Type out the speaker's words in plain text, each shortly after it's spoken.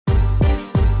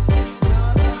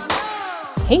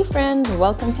Hey friends,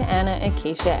 welcome to Anna,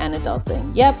 Acacia, and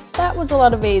Adulting. Yep, that was a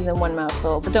lot of A's in one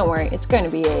mouthful, but don't worry, it's going to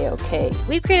be A-okay.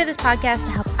 We've created this podcast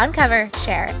to help uncover,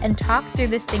 share, and talk through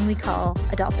this thing we call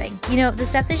adulting. You know, the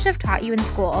stuff they should have taught you in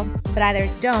school, but either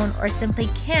don't or simply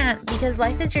can't because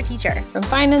life is your teacher. From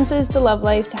finances to love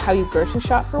life to how you grocery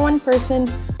shop for one person,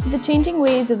 to the changing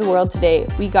ways of the world today,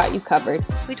 we got you covered.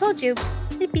 We told you,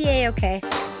 it'd be A-okay.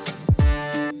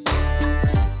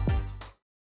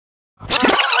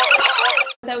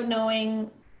 Without knowing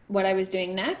what I was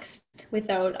doing next,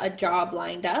 without a job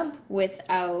lined up,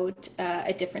 without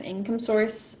a different income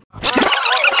source.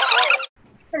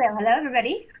 Hello,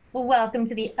 everybody. Welcome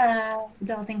to the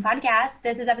Adulting Podcast.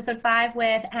 This is episode 5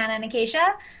 with Anna and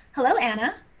Acacia. Hello,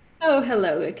 Anna. Oh,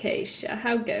 hello, Acacia.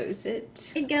 How goes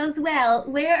it? It goes well.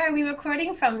 Where are we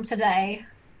recording from today?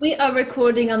 We are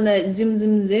recording on the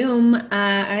Zoom.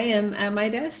 I am at my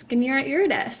desk and you're at your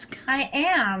desk. I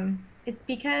am. It's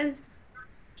because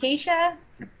Acacia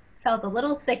felt a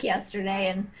little sick yesterday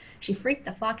and she freaked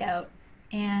the fuck out.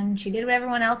 And she did what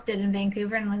everyone else did in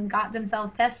Vancouver and got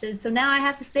themselves tested. So now I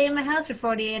have to stay in my house for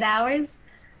 48 hours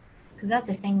because that's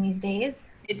a thing these days.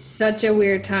 It's such a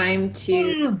weird time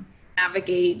to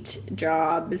navigate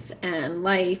jobs and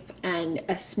life, and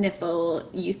a sniffle.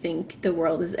 You think the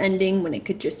world is ending when it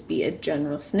could just be a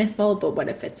general sniffle, but what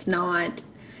if it's not?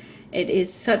 It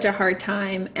is such a hard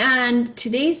time. And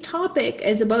today's topic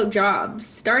is about jobs,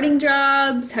 starting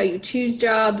jobs, how you choose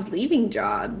jobs, leaving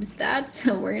jobs.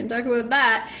 We're going to talk about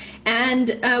that. And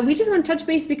we just want to touch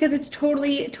base because it's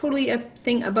totally a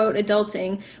thing about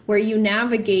adulting where you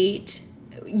navigate.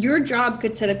 Your job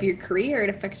could set up your career. It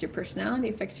affects your personality,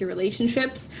 affects your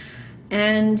relationships.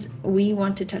 And we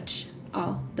want to touch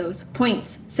all those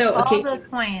points. So, okay. All those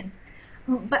points.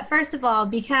 But first of all,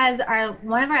 because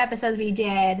one of our episodes we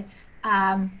did,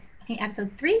 I think episode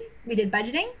 3, we did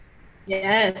budgeting.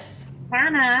 Yes.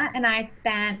 Anna and I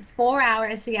spent 4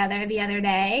 hours together the other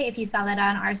day. If you saw that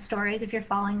on our stories, if you're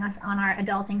following us on our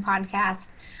Adulting Podcast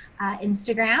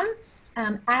Instagram,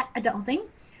 at Adulting,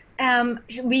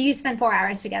 we spent 4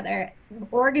 hours together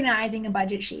organizing a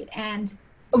budget sheet. And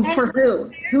for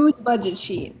who? Whose budget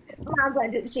sheet? Our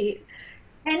budget sheet.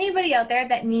 Anybody out there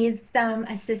that needs some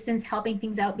assistance helping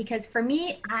things out, because for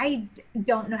me, I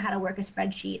don't know how to work a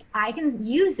spreadsheet. I can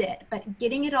use it, but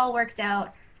getting it all worked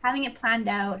out, having it planned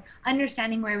out,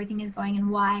 understanding where everything is going and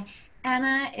why.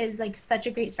 Anna is like such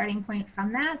a great starting point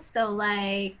from that. So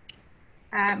like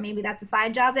maybe that's a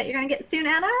side job that you're going to get soon,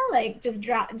 Anna. Like just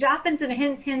drop in some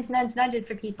hints, nudges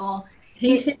for people.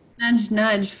 Hint,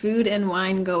 nudge. Food and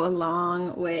wine go a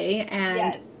long way. And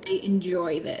yes. I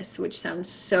enjoy this, which sounds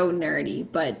so nerdy,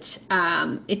 but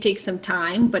it takes some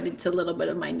time, but it's a little bit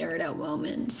of my nerd out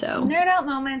moment. So nerd out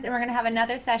moment, and we're going to have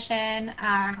another session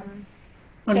on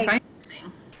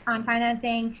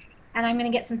financing, and I'm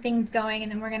going to get some things going,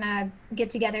 and then we're going to get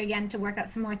together again to work out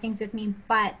some more things with me.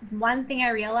 But one thing I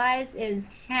realize is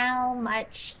how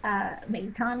much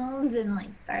McDonald's and like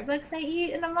Starbucks I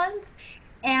eat in a month,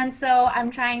 and so I'm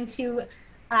trying to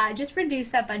just reduce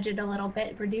that budget a little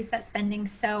bit, reduce that spending.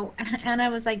 So Anna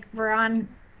was like, we're on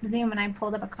Zoom, and I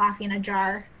pulled up a coffee in a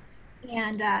jar,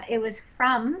 and it was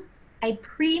I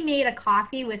pre-made a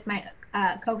coffee with my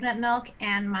coconut milk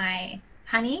and my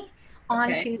honey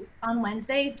on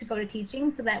Wednesday to go to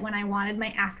teaching, so that when I wanted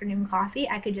my afternoon coffee,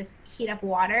 I could just heat up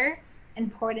water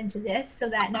and pour it into this, so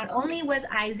that not only was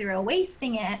I zero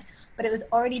wasting it, but it was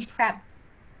already prepped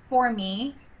for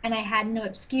me. And I had no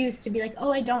excuse to be like,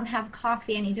 oh, I don't have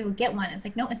coffee, I need to go get one. It's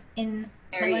like, no, it's in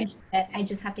my lunch kit. I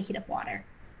just have to heat up water.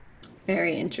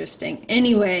 Very interesting.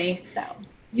 Anyway,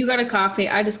 you got a coffee.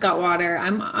 I just got water.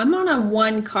 I'm on a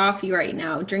 1 coffee right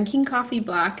now. Drinking coffee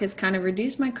black has kind of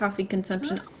reduced my coffee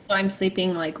consumption. Also, I'm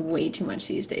sleeping like way too much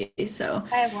these days. So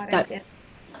I have water too.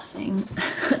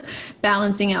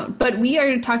 Balancing out. But we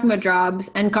are talking about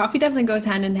jobs, and coffee definitely goes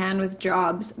hand in hand with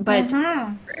jobs. But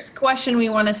first question we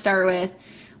want to start with,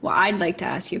 well, I'd like to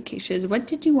ask you, Acacia, is what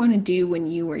did you want to do when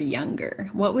you were younger?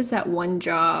 What was that one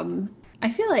job, I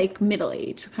feel like middle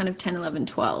age, kind of 10, 11,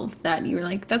 12, that you were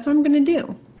like, that's what I'm going to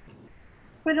do?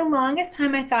 For the longest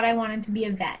time, I thought I wanted to be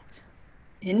a vet.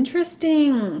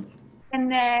 Interesting.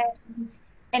 And then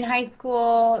in high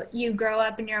school, you grow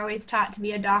up and you're always taught to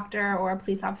be a doctor or a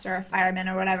police officer or a fireman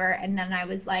or whatever. And then I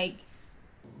was like,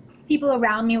 people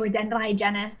around me were dental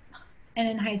hygienists. And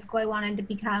in high school,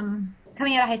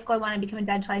 coming out of high school, I wanted to become a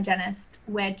dental hygienist,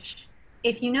 which,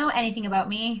 if you know anything about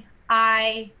me,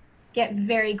 I get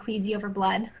very queasy over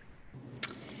blood.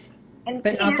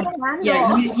 But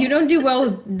you don't do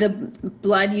well with the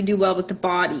blood, you do well with the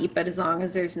body, but as long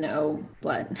as there's no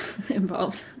blood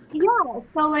involved. Yeah,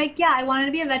 so I wanted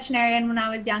to be a veterinarian when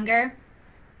I was younger.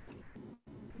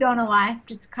 Don't know why,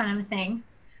 just kind of a thing.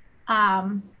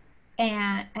 Um,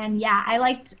 and yeah, I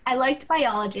liked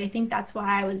biology. I think that's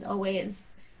why I was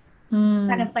always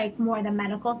kind Mm, of like more the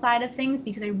medical side of things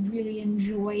because I really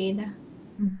enjoyed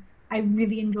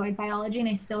biology and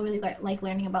I still really like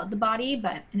learning about the body,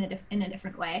 but in a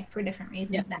different way for different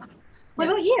yeah, reasons now. What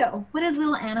yeah. about you? What did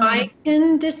little Anna want I to?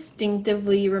 can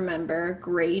distinctively remember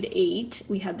grade 8.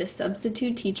 We had this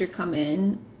substitute teacher come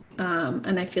in,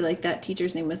 and I feel like that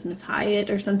teacher's name was Miss Hyatt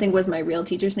or something was my real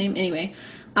teacher's name. Anyway,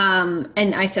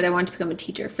 and I said I wanted to become a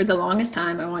teacher. For the longest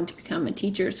time, I wanted to become a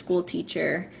teacher, school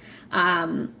teacher.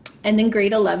 And then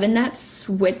grade 11, that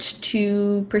switched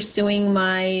to pursuing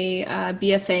my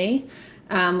BFA,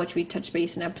 which we touched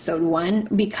base in episode 1,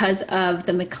 because of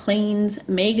the Maclean's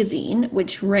magazine,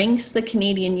 which ranks the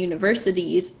Canadian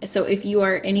universities. So if you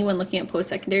are anyone looking at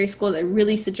post-secondary schools, I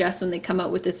really suggest when they come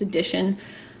out with this edition.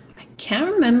 I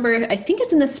can't remember. I think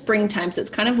it's in the springtime. So it's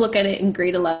kind of look at it in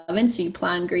grade 11. So you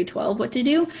plan grade 12 what to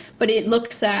do. But it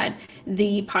looks at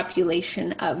the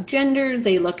population of genders.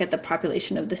 They look at the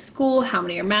population of the school. How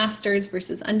many are masters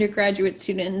versus undergraduate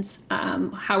students?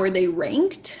 How are they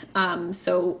ranked?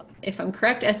 So if I'm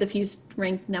correct, SFU's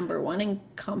ranked number 1 in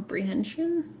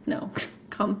comprehension. No,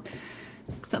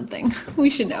 something we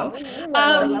should know.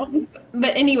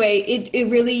 But anyway, it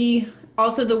really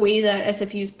also the way that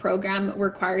SFU's program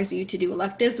requires you to do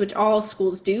electives, which all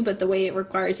schools do, but the way it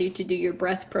requires you to do your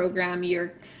breath program,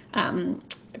 your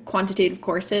quantitative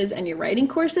courses, and your writing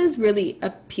courses really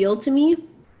appealed to me.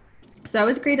 So I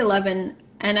was grade 11,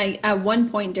 and I at one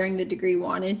point during the degree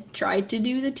tried to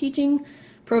do the teaching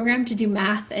program to do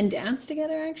math and dance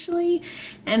together actually,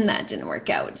 and that didn't work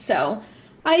out. So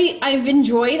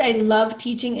I love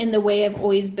teaching in the way I've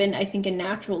always been, I think, a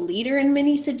natural leader in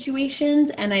many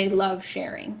situations, and I love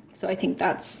sharing. So I think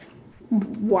that's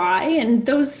why, and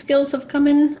those skills have come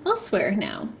in elsewhere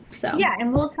now. So Yeah,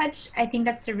 and I think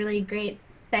that's a really great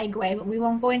segue, but we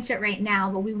won't go into it right now,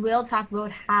 but we will talk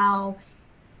about how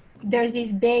there's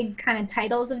these big kind of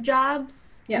titles of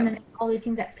jobs yeah, and then all these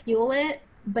things that fuel it,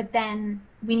 but then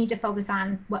we need to focus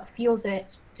on what fuels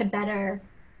it to better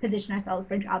position ourselves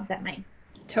for jobs that might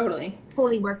totally.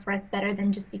 work for us better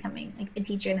than just becoming like a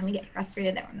teacher, and then we get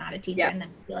frustrated that we're not a teacher, Yeah. and then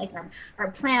we feel like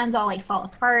our plans all like fall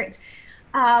apart.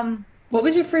 What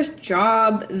was your first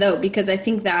job though? Because I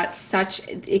think that's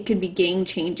it could be game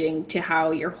changing to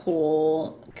how your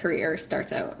whole career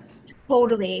starts out.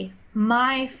 Totally.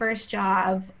 My first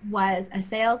job was a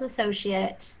sales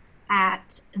associate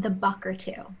at the Buck or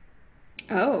Two.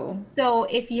 Oh, So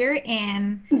if you're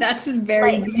in that's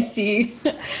very like BC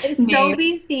it's so name.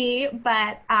 BC,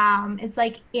 but it's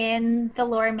like in the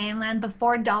Lower Mainland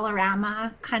before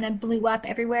Dollarama kind of blew up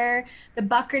everywhere. The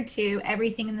Buck or Two,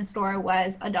 everything in the store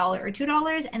was $1 or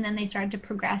 $2, and then they started to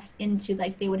progress into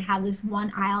like they would have this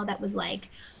one aisle that was like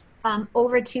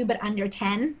over 2 but under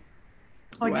 10.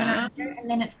 Or 10 or Wow. under, and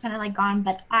then it's kind of like gone.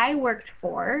 But I worked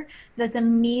for this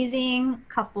amazing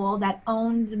couple that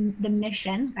owned the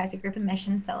Mission, as a group of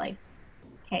Mission. So like,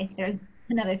 okay, there's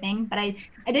another thing. But I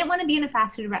didn't want to be in a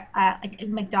fast food like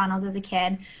McDonald's as a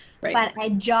kid. Right. But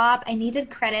I needed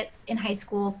credits in high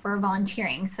school for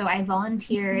volunteering. So I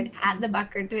volunteered at the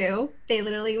Buck or Two. They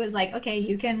literally was like, okay,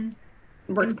 you can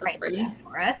Work for write free. that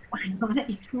for us.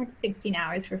 You can work 16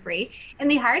 hours for free. And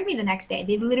they hired me the next day.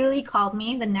 They literally called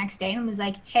me the next day and was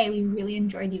like, hey, we really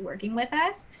enjoyed you working with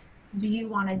us. Do you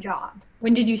want a job?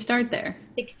 When did you start there?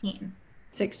 16.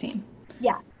 16.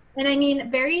 Yeah. And I mean,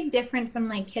 very different from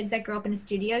like kids that grow up in a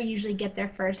studio usually get their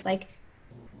first like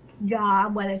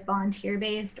job, whether it's volunteer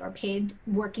based or paid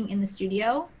working in the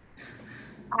studio.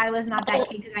 I was not that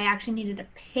kid because I actually needed to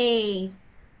pay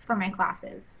for my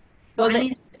classes. So Well, I the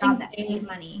needed a job interesting that thing, paid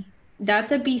money.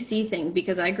 that's a BC thing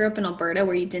because I grew up in Alberta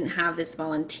where you didn't have this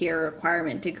volunteer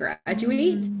requirement to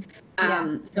graduate. Yeah.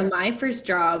 So my first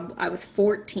job, I was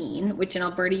 14, which in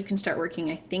Alberta you can start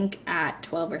working, I think, at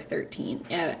 12 or 13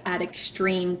 at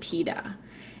Extreme PETA.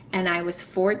 And I was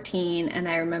 14, and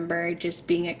I remember just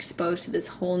being exposed to this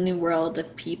whole new world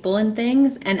of people and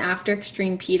things. And after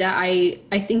Extreme PETA, I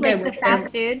think I Like the worked there.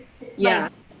 fast food. Yeah,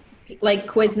 like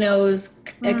Quiznos,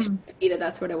 Mm. Extra,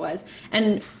 that's what it was.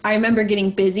 And I remember getting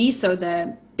busy, so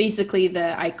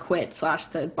I quit slash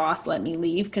the boss let me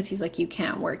leave because he's like, you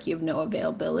can't work, you have no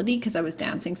availability, because I was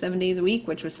dancing 7 days a week,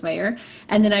 which was fair.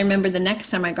 And then I remember the next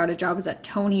time I got a job was at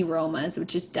Tony Roma's,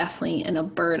 which is definitely an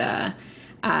Alberta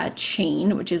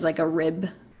chain, which is like a rib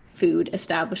food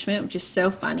establishment, which is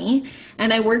so funny.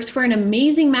 And I worked for an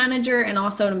amazing manager and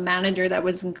also a manager that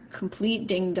was complete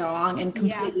ding dong and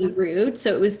completely rude.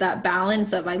 So it was that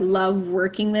balance of I love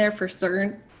working there for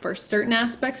certain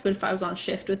aspects, but if I was on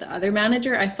shift with the other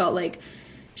manager, I felt like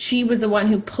she was the one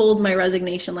who pulled my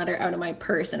resignation letter out of my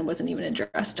purse and it wasn't even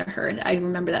addressed to her. I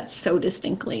remember that so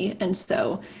distinctly. And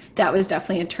so that was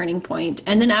definitely a turning point.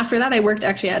 And then after that, I worked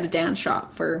actually at a dance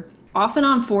shop for off and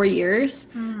on 4 years.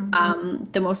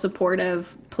 The most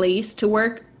supportive place to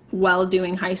work while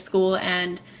doing high school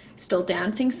and still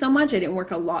dancing so much. I didn't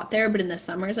work a lot there, but in the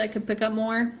summers I could pick up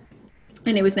more.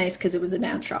 And it was nice because it was a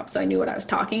dance shop, so I knew what I was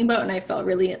talking about, and I felt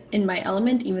really in my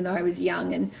element, even though I was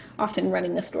young and often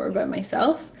running the store by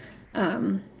myself.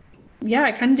 Yeah,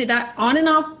 I kind of did that on and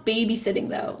off babysitting,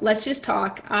 though. Let's just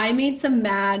talk. I made some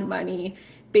mad money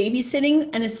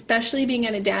babysitting, and especially being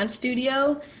at a dance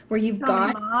studio where you've So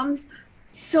many got moms.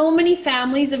 so many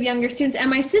families of younger students. And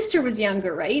my sister was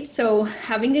younger, right? So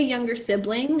having a younger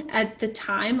sibling at the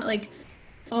time, like,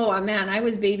 oh man, I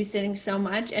was babysitting so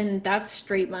much, and that's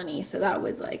straight money. So that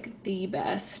was like the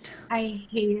best. I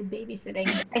hated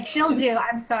babysitting. I still do.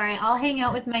 I'm sorry. I'll hang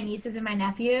out with my nieces and my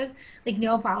nephews, like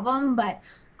no problem, but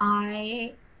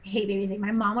I hate babysitting.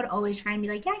 My mom would always try and be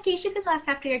like, "Yeah, Keisha could look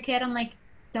after your kid." I'm like,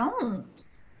 "Don't.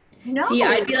 No." See,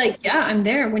 I'd be like, yeah, I'm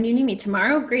there when you need me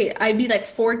tomorrow. Great. I'd be like,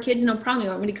 4 kids, no problem. You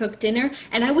want me to cook dinner?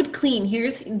 And I would clean.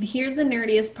 Here's the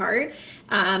nerdiest part.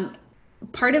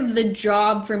 Part of the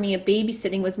job for me of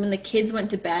babysitting was when the kids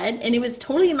went to bed, and it was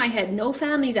totally in my head. No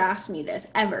families asked me this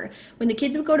ever. When the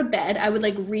kids would go to bed, I would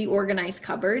like reorganize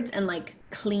cupboards and like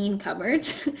clean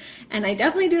cupboards. And I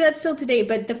definitely do that still today,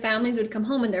 but the families would come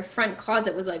home and their front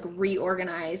closet was like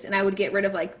reorganized, and I would get rid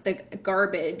of like the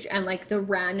garbage and like the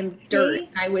random dirt. They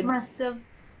I would must have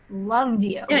loved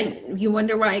you. Yeah, you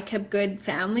wonder why I kept good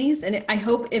families. And I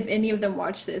hope if any of them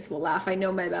watch this will laugh. I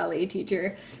know my ballet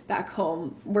teacher back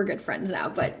home, we're good friends now,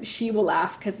 but she will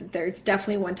laugh because there's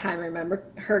definitely one time I remember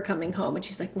her coming home and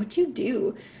she's like, "What'd you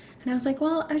do?" And I was like,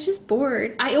 "Well, I was just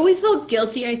bored." I always felt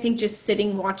guilty, I think, just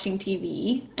sitting watching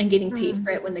TV and getting paid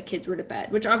for it when the kids were to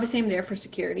bed, which obviously I'm there for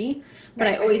security, but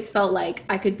I always felt like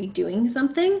I could be doing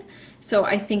something. So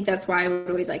I think that's why I would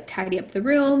always like tidy up the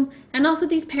room. And also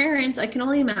these parents, I can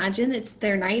only imagine it's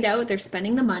their night out, they're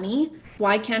spending the money.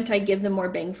 Why can't I give them more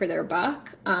bang for their buck?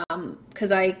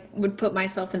 Because I would put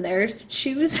myself in their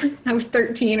shoes. I was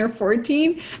 13 or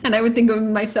 14, and I would think of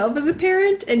myself as a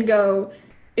parent and go,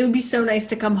 it would be so nice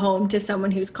to come home to someone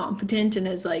who's competent and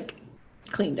is like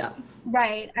cleaned up.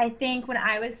 Right. I think when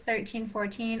I was 13,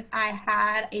 14, I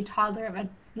had a toddler of a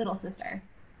little sister.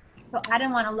 So I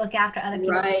didn't want to look after other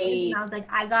people's kids. Right. And I was like,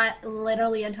 I got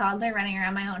literally a toddler running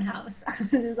around my own house. I was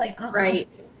just like, Right.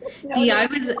 No, See, no. I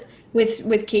was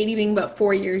with Katie being about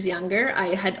 4 years younger.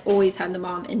 I had always had the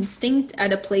mom instinct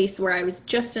at a place where I was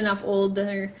just enough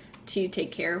older to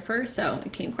take care of her, so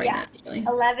it came quite Yeah. naturally.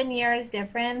 11 years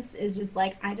difference is just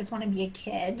like, I just want to be a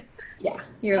kid. Yeah,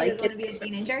 you're I like, just want to be a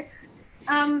teenager.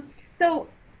 So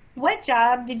what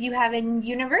job did you have in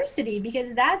university?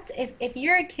 Because that's, if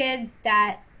you're a kid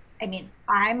that, I mean,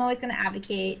 I'm always going to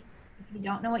advocate, if you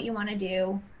don't know what you want to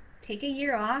do, take a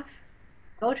year off,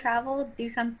 go travel, do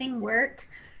something, work,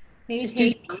 maybe just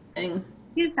do take, something.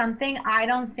 do something. I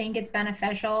don't think it's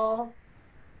beneficial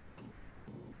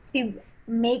to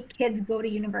make kids go to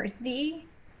university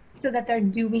so that they're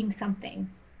doing something.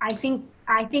 I think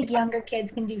younger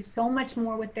kids can do so much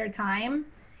more with their time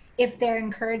if they're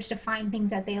encouraged to find things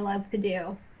that they love to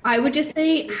do. I would just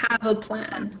say have a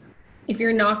plan. If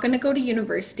you're not going to go to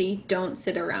university, don't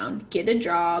sit around. Get a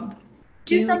job.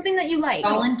 Do something that you like.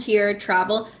 Volunteer,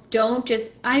 travel. Don't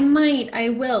just, I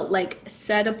will. Like,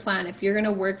 set a plan. If you're going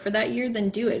to work for that year, then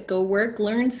do it. Go work,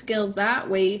 learn skills that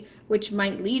way, which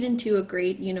might lead into a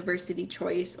great university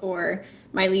choice or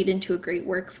might lead into a great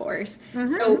workforce.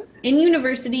 So in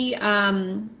university,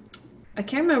 I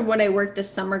can't remember what I worked this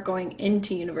summer going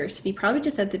into university, probably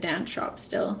just at the dance shop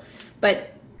still.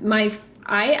 But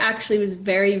I actually was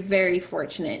very, very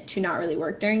fortunate to not really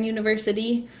work during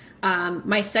university.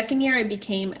 My second year, I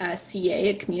became a CA,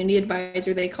 a community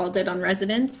advisor, they called it, on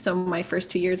residence. So my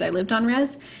first 2 years I lived on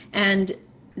res, and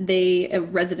a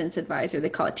residence advisor, they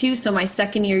call it too. So my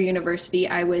second year university,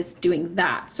 I was doing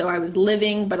that. So I was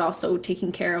living, but also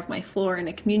taking care of my floor in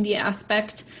a community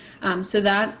aspect. So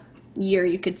that year,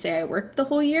 you could say I worked the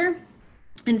whole year.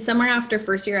 And summer after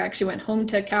first year, I actually went home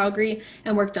to Calgary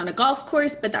and worked on a golf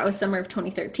course, but that was summer of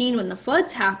 2013 when the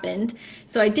floods happened.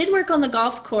 So I did work on the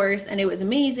golf course, and it was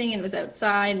amazing, and it was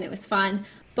outside, and it was fun.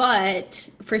 But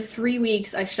for 3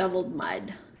 weeks, I shoveled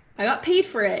mud. I got paid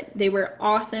for it. They were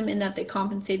awesome in that they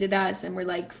compensated us and were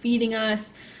like feeding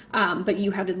us, but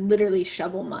you had to literally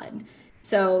shovel mud.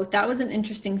 So that was an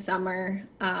interesting summer.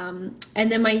 And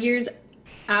then my years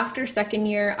after second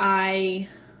year, I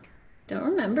Don't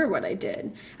remember what I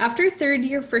did. After third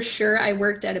year, for sure, I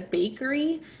worked at a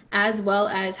bakery as well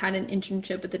as had an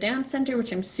internship at the dance center,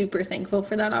 which I'm super thankful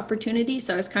for that opportunity.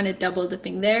 So I was kind of double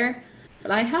dipping there.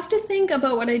 But I have to think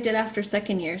about what I did after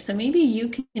second year. So maybe you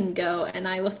can go and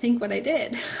I will think what I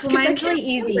did. Well, 'Cause I mine's can't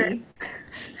really remember. easy.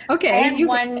 I Okay, had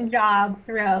one job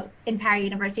throughout entire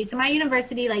university. So my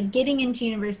university, like getting into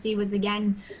university was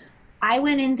again, I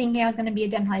went in thinking I was going to be a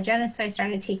dental hygienist. So I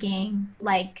started taking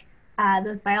like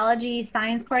those biology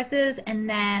science courses. And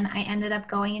then I ended up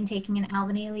going and taking an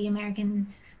Alvin Ailey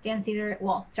American Dance Theater,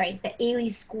 well, sorry, the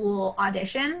Ailey School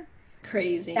audition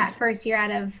crazy. that first year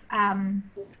out of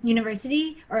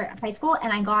university or high school,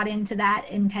 and I got into that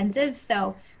intensive.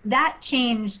 So that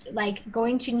changed, like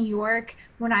going to New York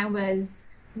when I was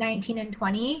 19 and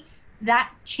 20,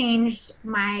 that changed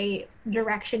my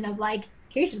direction of like,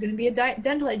 okay, she's going to be a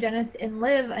dental hygienist and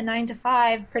live a 9 to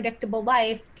 5 predictable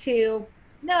life, to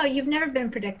no, you've never been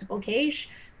predictable, Keish.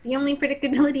 The only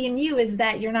predictability in you is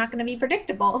that you're not going to be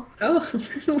predictable. Oh,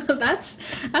 well, that's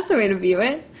a way to view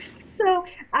it. So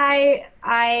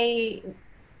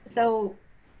so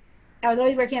I was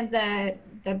always working at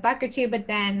the Buck or Two, but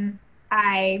then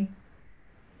I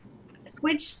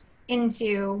switched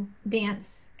into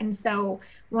dance. And so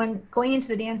when going into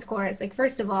the dance course, like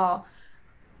first of all,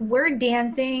 we're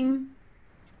dancing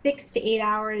 6 to 8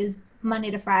 hours Monday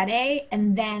to Friday,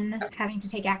 and then having to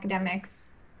take academics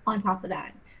on top of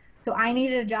that. So I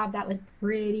needed a job that was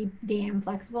pretty damn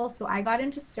flexible. So I got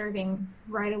into serving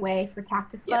right away for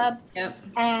Cactus Club. Yep.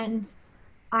 And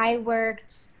I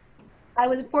was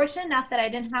fortunate enough that I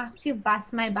didn't have to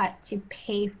bust my butt to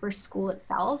pay for school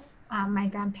itself. My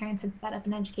grandparents had set up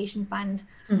an education fund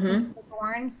when I was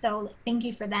born, so thank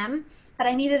you for them. But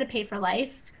I needed to pay for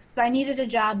life. So I needed a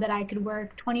job that I could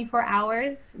work 24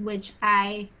 hours, which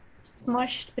I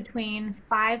smushed between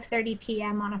 5:30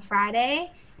 p.m. on a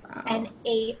Friday and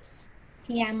 8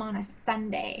 p.m. on a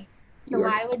Sunday. So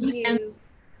I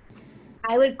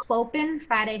would clopen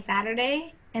Friday,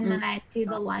 Saturday, and then I'd do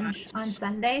the lunch on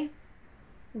Sunday,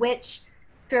 which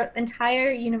throughout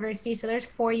entire university, so there's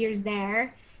 4 years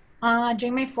there.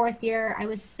 During my 4th year, I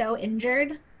was so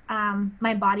injured.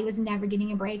 My body was never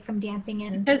getting a break from dancing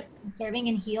and serving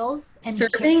in heels. And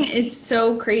serving is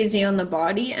so crazy on the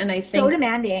body, and I think so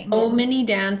demanding. So many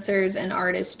dancers and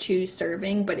artists choose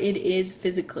serving, but it is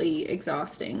physically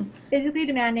exhausting. Physically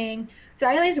demanding. So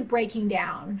I was breaking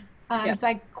down. So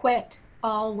I quit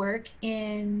all work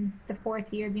in the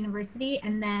 4th year of university,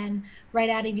 and then right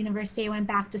out of university, I went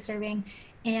back to serving.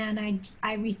 And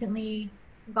I recently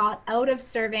got out of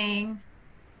serving.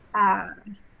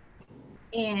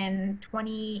 In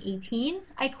 2018,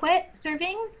 I quit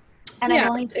serving, and I've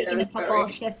only taken a couple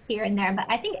shifts here and there, but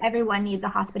I think everyone needs a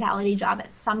hospitality job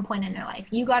at some point in their life.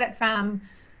 You got it from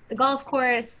the golf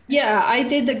course. Yeah, I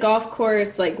did the golf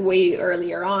course like way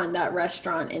earlier on, that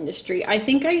restaurant industry. I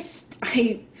think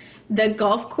the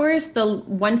golf course,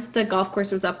 once the golf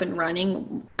course was up and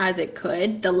running as it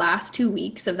could, the last 2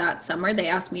 weeks of that summer, they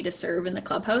asked me to serve in the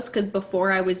clubhouse, because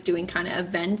before I was doing kind of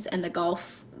events and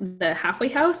the halfway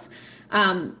house.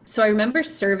 So I remember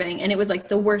serving, and it was like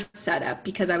the worst setup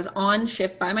because I was on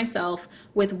shift by myself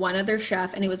with one other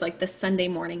chef, and it was like the Sunday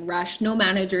morning rush. No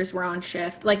managers were on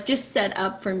shift, like just set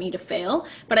up for me to fail.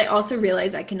 But I also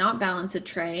realized I cannot balance a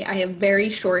tray. I have very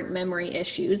short memory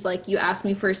issues. Like you asked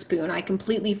me for a spoon, I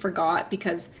completely forgot,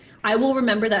 because I will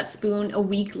remember that spoon a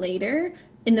week later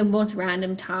in the most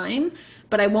random time,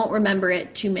 but I won't remember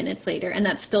it 2 minutes later. And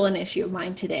that's still an issue of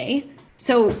mine today.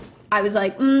 So I was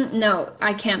like, no,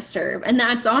 I can't serve. And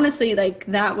that's honestly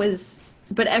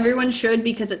but everyone should,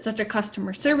 because it's such a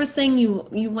customer service thing. You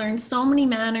learn so many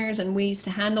manners and ways to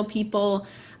handle people,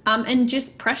 and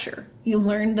just pressure. You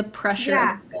learn the pressure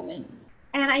of the moment.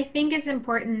 And I think it's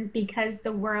important because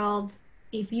the world,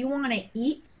 if you want to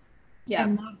eat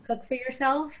and not cook for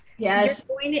yourself, you're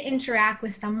going to interact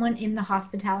with someone in the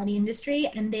hospitality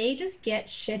industry, and they just get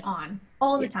shit on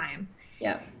all the time.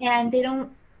 Yeah. And they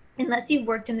don't, unless you've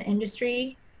worked in the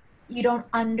industry, you don't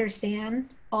understand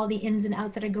all the ins and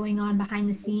outs that are going on behind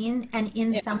the scene and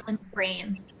in someone's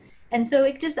brain. And so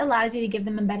it just allows you to give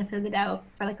them a benefit of the doubt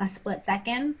for like a split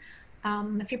second.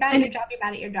 If you're bad at your job, you're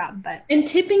bad at your job. And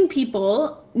tipping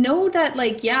people, know that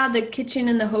the kitchen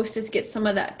and the hostess get some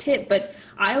of that tip, but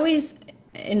I always,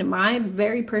 in my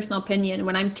very personal opinion,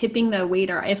 when I'm tipping the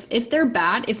waiter, if they're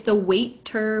bad, if the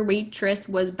waitress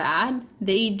was bad,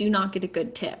 they do not get a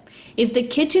good tip. If the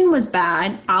kitchen was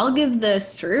bad, I'll give the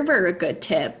server a good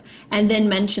tip and then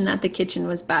mention that the kitchen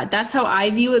was bad. That's how I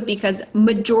view it, because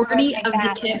majority of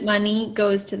the tip money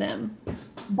goes to them.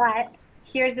 But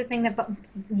here's the thing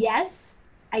yes,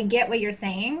 I get what you're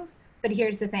saying, but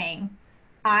here's the thing.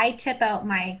 I tip out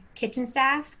my kitchen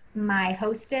staff, my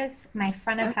hostess, my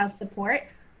front of house support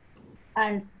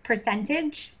a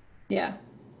percentage. Yeah.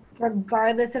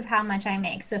 Regardless of how much I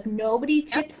make. So if nobody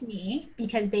tips me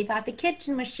because they thought the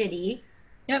kitchen was shitty,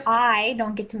 I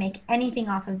don't get to make anything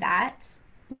off of that.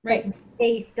 Right.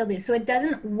 They still do. So it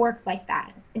doesn't work like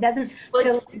that. It doesn't.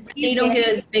 Well, you don't get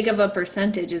as big of a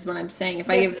percentage is what I'm saying. If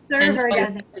I give server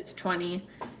doesn't, it's 20.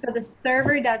 So the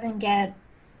server doesn't get,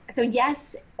 so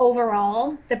yes,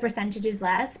 overall the percentage is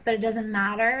less, but it doesn't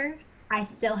matter. I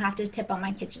still have to tip on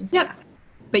my kitchen staff. Yep.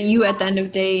 But you at the end of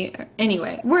the day,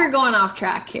 anyway, we're going off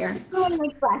track here.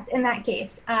 In that case.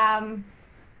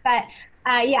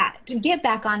 Yeah, to get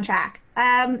back on track.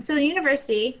 So the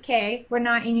university, okay, we're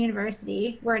not in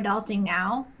university. We're adulting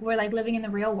now. We're like living in the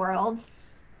real world.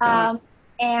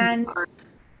 And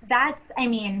that's, I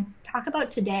mean, talk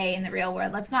about today in the real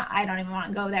world. I don't even want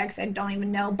to go there because I don't even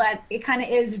know, but it kind of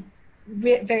is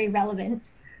very relevant.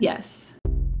 Yes.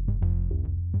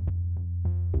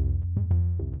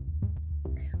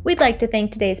 We'd like to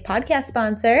thank today's podcast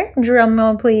sponsor. Drum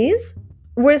roll, please.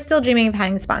 We're still dreaming of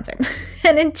having a sponsor.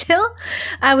 And until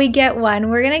we get one,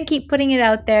 we're going to keep putting it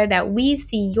out there that we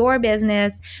see your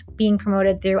business being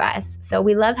promoted through us. So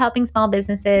we love helping small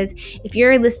businesses. If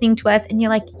you're listening to us and you're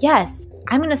like, yes,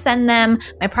 I'm going to send them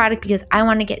my product because I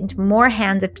want to get into more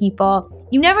hands of people.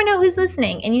 You never know who's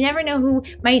listening, and you never know who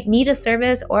might need a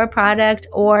service or a product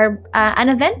or an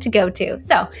event to go to.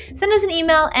 So send us an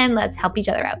email and let's help each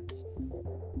other out.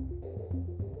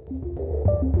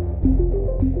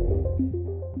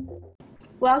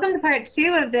 Welcome to part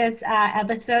 2 of this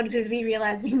episode because we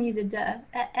realized we needed to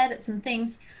edit some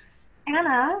things.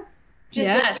 Anna, just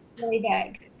really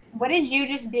big. What did you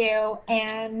just do?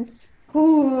 And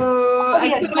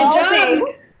I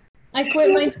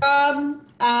quit my job.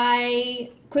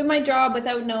 I quit my job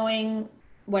without knowing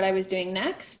what I was doing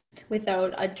next,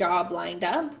 without a job lined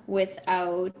up,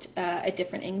 without a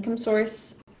different income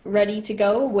source ready to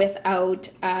go, without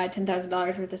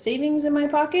 $10,000 worth of savings in my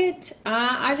pocket.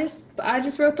 I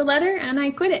just wrote the letter and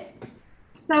I quit it.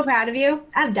 So proud of you.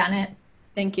 I've done it.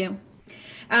 Thank you.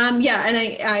 And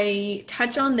I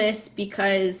touch on this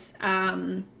because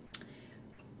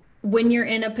when you're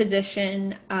in a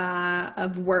position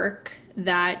of work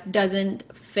that doesn't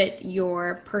fit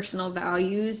your personal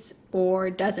values or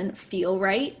doesn't feel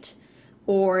right,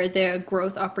 or the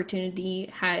growth opportunity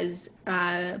has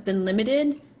been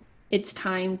limited, it's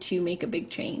time to make a big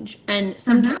change. And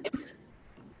sometimes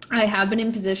I have been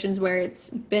in positions where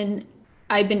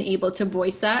I've been able to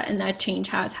voice that, and that change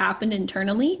has happened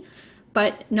internally,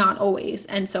 but not always.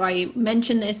 And so I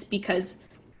mention this because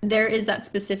there is that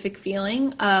specific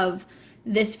feeling of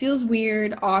this feels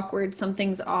weird, awkward,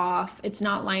 something's off, it's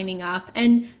not lining up.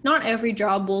 And not every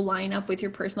job will line up with your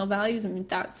personal values. I mean,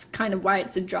 that's kind of why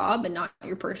it's a job and not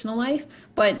your personal life.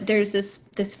 But there's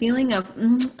this feeling of,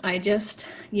 I just,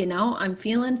 I'm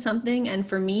feeling something. And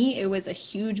for me, it was a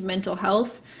huge mental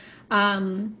health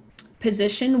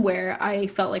position where I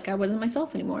felt like I wasn't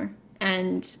myself anymore.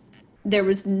 And there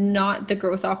was not the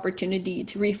growth opportunity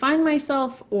to refine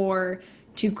myself or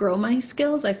to grow my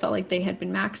skills. I felt like they had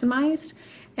been maximized,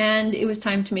 and it was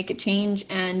time to make a change.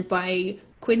 And by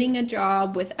quitting a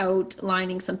job without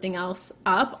lining something else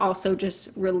up, also just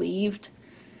relieved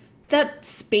that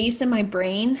space in my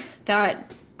brain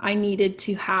that I needed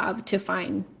to have to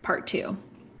find part 2.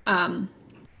 And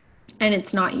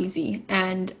it's not easy.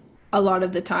 And a lot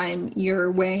of the time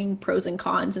you're weighing pros and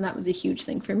cons, and that was a huge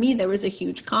thing for me. There was a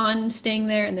huge con staying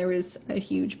there, and there was a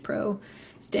huge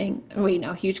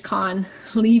huge con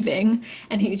leaving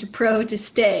and huge pro to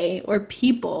stay, or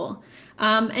people.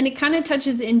 And it kind of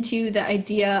touches into the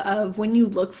idea of when you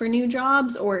look for new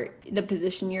jobs or the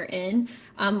position you're in,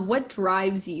 what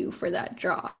drives you for that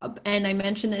job? And I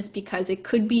mention this because it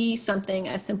could be something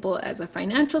as simple as a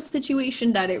financial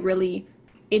situation, that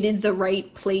it is the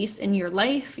right place in your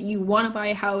life. You want to buy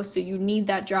a house, so you need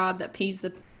that job that pays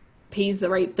the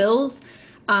right bills.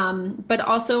 But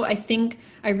also, I think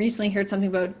I recently heard something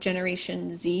about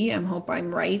Generation Z. I hope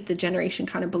I'm right. The generation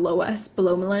kind of below us,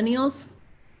 below millennials,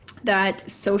 that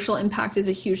social impact is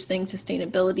a huge thing,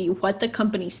 sustainability, what the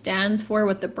company stands for,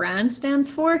 what the brand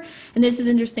stands for. And this is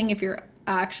interesting if you're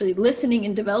actually listening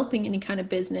and developing any kind of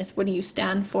business. What do you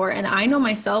stand for? And I know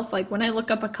myself, like when I look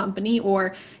up a company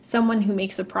or someone who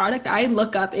makes a product, I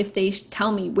look up if they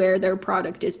tell me where their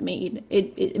product is made.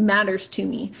 It matters to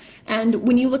me. And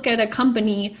when you look at a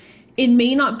company, it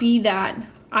may not be that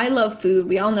I love food.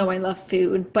 We all know I love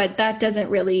food, but that doesn't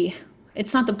really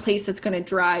it's not the place that's going to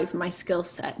drive my skill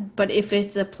set. But if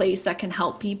it's a place that can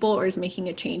help people or is making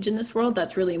a change in this world,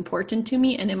 that's really important to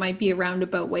me. And it might be a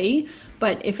roundabout way,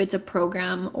 but if it's a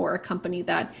program or a company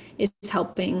that is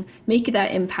helping make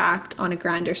that impact on a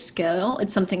grander scale,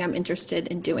 it's something I'm interested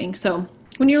in doing. So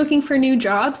when you're looking for new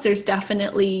jobs, there's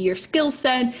definitely your skill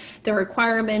set, the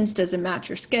requirements, does it match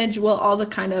your schedule, all the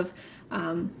kind of,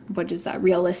 what is that,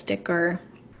 realistic or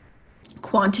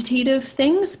quantitative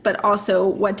things, but also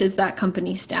what does that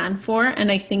company stand for?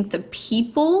 And I think the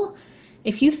people,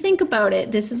 if you think about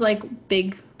it, this is like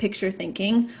big picture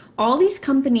thinking. All these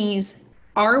companies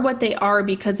are what they are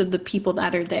because of the people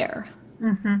that are there.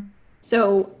 Mm-hmm.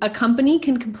 So a company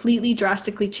can completely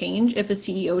drastically change if a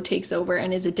CEO takes over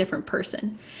and is a different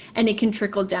person, and it can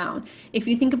trickle down. If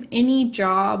you think of any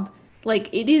job, like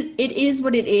it is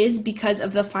what it is because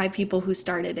of the 5 people who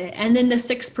started it, and then the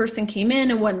 6th person came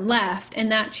in and 1 left,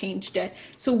 and that changed it.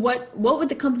 So what would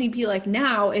the company be like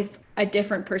now if a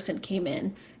different person came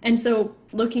in? And so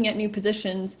looking at new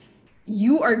positions,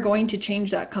 you are going to change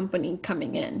that company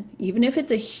coming in. Even if it's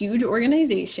a huge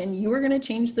organization, you are going to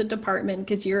change the department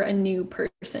because you're a new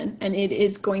person, and it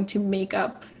is going to make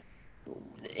up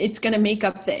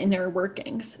the inner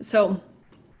workings. So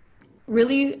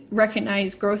really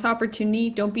recognize growth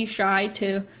opportunity. Don't be shy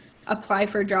to apply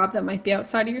for a job that might be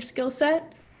outside of your skill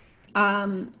set.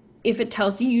 If it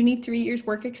tells you need 3 years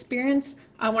work experience,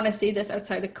 I want to say this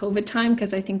outside of COVID time,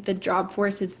 because I think the job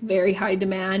force is very high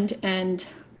demand and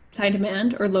high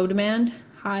demand or low demand,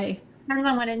 high. Depends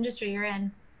on what industry you're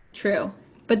in. True.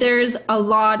 But there's a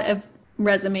lot of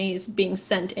resumes being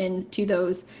sent in to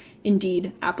those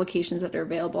Indeed applications that are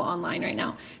available online right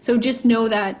now. So just know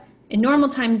that in normal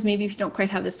times, maybe if you don't quite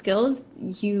have the skills,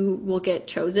 you will get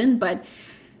chosen, but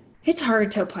it's hard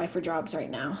to apply for jobs right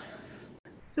now.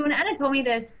 So when Anna told me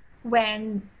this,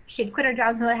 when she had quit her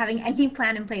jobs without having any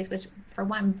plan in place, which for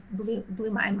one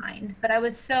blew my mind, but I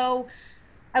was so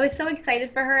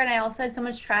excited for her, and I also had so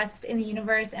much trust in the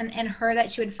universe and her that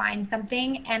she would find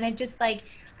something. And it just like,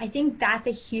 I think that's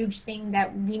a huge thing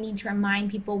that we need to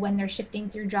remind people when they're shifting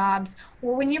through jobs,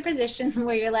 or when you're positioned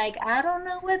where you're like, I don't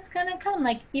know what's gonna come.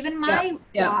 Like even my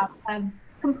job of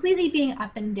completely being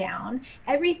up and down,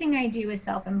 everything I do is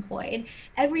self-employed.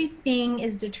 Everything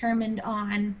is determined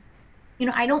on,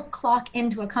 I don't clock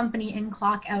into a company and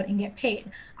clock out and get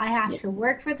paid. I have to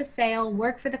work for the sale,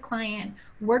 work for the client,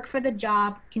 work for the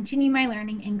job, continue my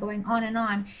learning, and going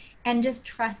on, and just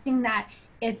trusting that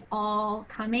it's all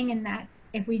coming, and that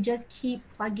if we just keep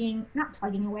not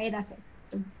plugging away, that's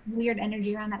a weird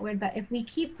energy around that word, but if we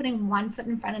keep putting one foot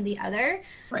in front of the other,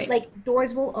 right, like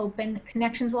doors will open,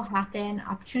 connections will happen,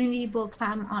 opportunity will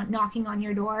come on knocking on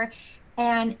your door.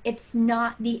 And it's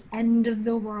not the end of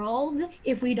the world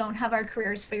if we don't have our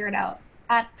careers figured out.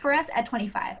 For us at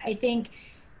 25, I think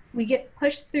we get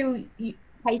pushed through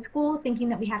high school thinking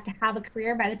that we have to have a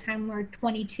career by the time we're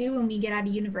 22 and we get out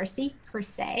of university, per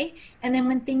se. And then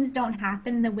when things don't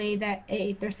happen the way that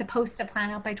they're supposed to plan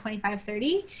out by 25,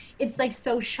 30, it's like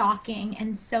so shocking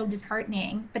and so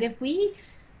disheartening. But I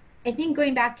think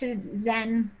going back to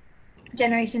then,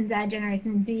 Generation Z,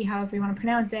 Generation Z, however you want to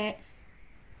pronounce it,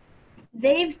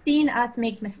 they've seen us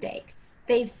make mistakes.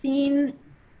 They've seen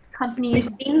companies.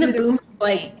 They've seen the boom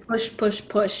like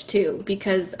push too,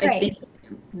 because I think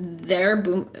their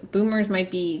boomers might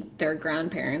be their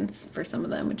grandparents for some of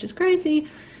them, which is crazy.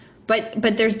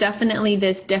 But there's definitely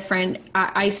this different.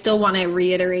 I still want to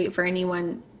reiterate for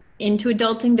anyone into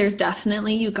adulting, there's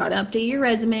definitely, you got to update your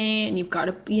resume and you've got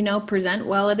to, present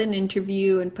well at an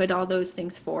interview and put all those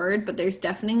things forward. But there's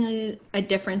definitely a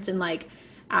difference in like,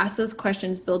 ask those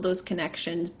questions, build those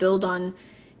connections, build on,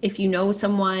 if you know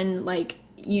someone, like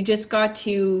you just got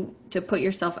to put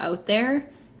yourself out there,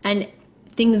 and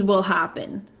things will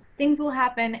happen. Things will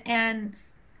happen. And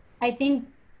I think,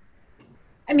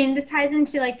 this ties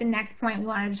into like the next point we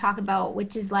wanted to talk about,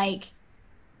 which is like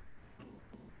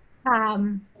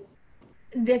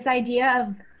this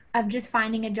idea of just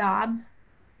finding a job,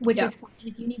 which is fine.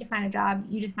 If you need to find a job,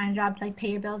 you just find a job to like pay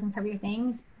your bills and cover your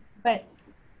things. But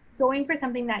going for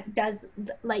something that does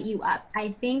light you up. I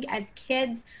think as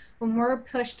kids, when we're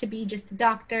pushed to be just the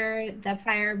doctor, the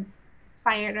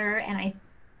firefighter, and I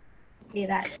say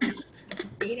that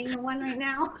dating the one right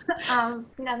now,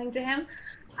 nothing to him.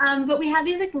 But we have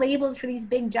these like labels for these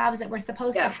big jobs that we're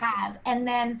supposed to have. And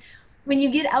then when you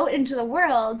get out into the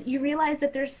world, you realize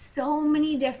that there's so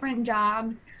many different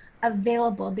jobs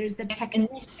available. There's the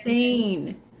technician.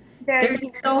 Insane. There's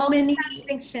so many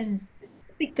distinctions,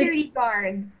 security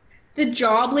guard, The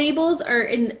job labels are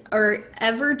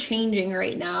ever changing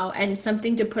right now, and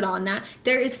something to put on that.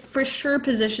 There is for sure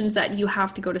positions that you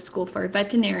have to go to school for: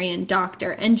 veterinarian,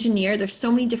 doctor, engineer. There's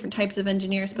so many different types of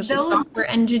engineers, especially Those software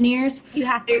engineers. you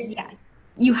have There, to, yes.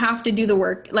 you have to do the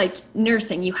work, like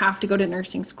nursing, you have to go to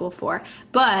nursing school for.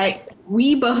 Right. But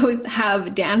we both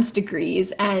have dance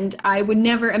degrees, and I would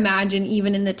never imagine,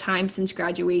 even in the time since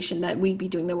graduation, that we'd be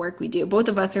doing the work we do. Both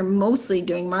of us are mostly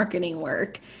doing marketing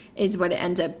work, is what it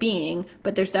ends up being,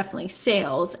 but there's definitely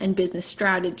sales and business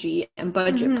strategy and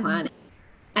budget Mm-hmm. planning.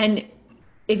 And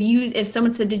if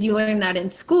someone said, did you learn that in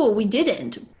school? We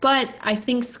didn't. But I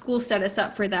think school set us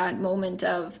up for that moment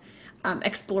of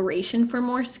exploration for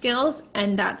more skills.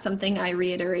 And that's something I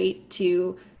reiterate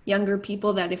to younger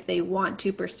people, that if they want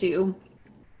to pursue,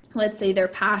 let's say, their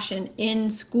passion in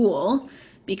school,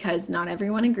 because not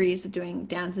everyone agrees that doing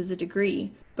dance is a degree,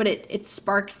 but it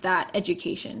sparks that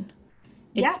education.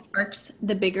 It Yeah. sparks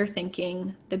the bigger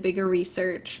thinking, the bigger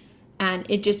research, and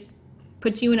it just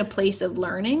puts you in a place of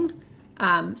learning,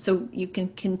 so you can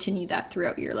continue that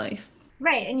throughout your life.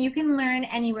 Right. And you can learn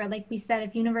anywhere. Like we said,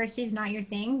 if university is not your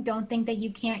thing, don't think that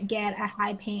you can't get a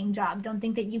high paying job. Don't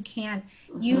think that you can't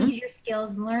use Hmm. your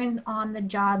skills, learn on the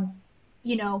job,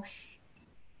 you know.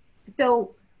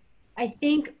 So I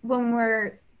think when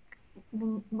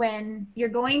you're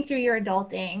going through your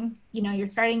adulting, you're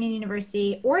starting in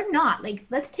university or not, like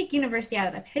let's take university out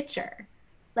of the picture.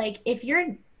 Like if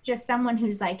you're just someone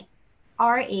who's like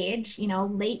our age,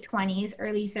 late 20s,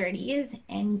 early 30s,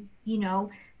 and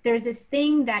there's this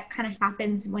thing that kind of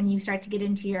happens when you start to get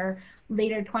into your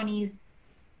later 20s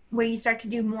where you start to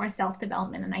do more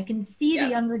self-development. And I can see the Yeah.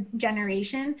 younger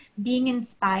generation being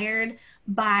inspired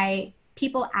by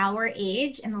people our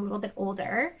age and a little bit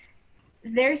older.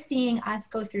 They're seeing us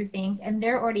go through things and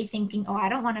they're already thinking, oh, I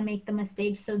don't want to make the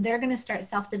mistakes. So they're going to start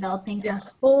self-developing a Yeah.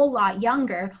 whole lot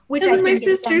younger, which That's I what my think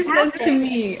is sister says to fantastic.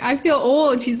 me. I feel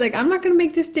old. She's like, I'm not going to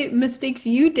make the mistakes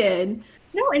you did.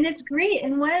 No, and it's great.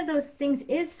 And one of those things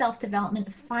is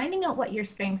self-development, finding out what your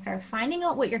strengths are, finding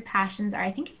out what your passions are.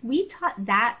 I think if we taught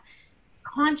that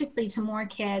consciously to more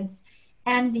kids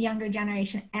and the younger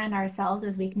generation and ourselves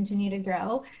as we continue to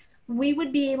grow, we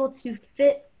would be able to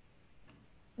fit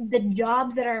the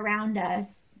jobs that are around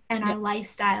us and Yeah. our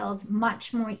lifestyles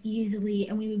much more easily,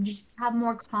 and we would just have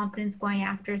more confidence going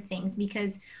after things.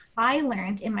 Because I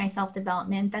learned in my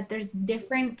self-development that there's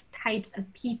different types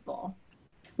of people.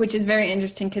 Which is very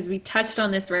interesting because we touched on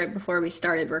this right before we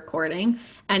started recording.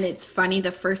 And it's funny,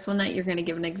 the first one that you're going to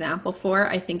give an example for,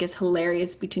 I think is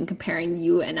hilarious, between comparing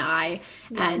you and I.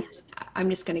 Yes. And I'm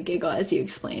just going to giggle as you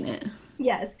explain it.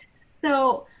 Yes.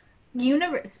 So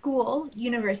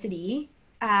university,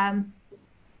 um,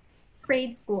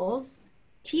 trade schools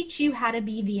teach you how to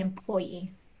be the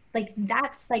employee. Like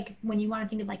that's like when you want to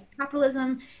think of like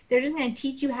capitalism, they're just going to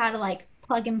teach you how to like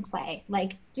plug and play,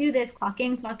 like do this, clock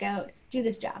in, clock out, do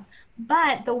this job.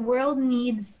 But the world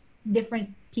needs different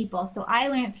people. So I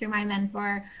learned through my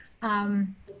mentor,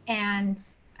 and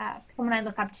someone I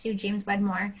look up to, James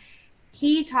Wedmore.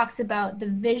 He talks about the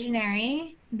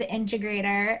visionary, the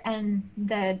integrator, and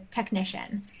the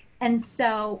technician. And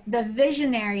so the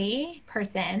visionary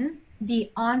person,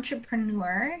 the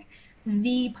entrepreneur,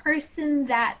 the person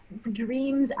that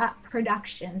dreams up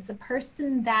productions, the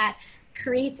person that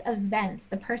creates events,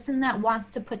 the person that wants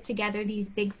to put together these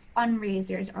big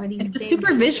fundraisers or these It's big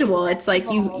super visual. It's like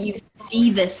you festivals.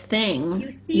 see this You thing,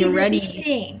 see you're this ready.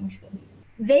 thing.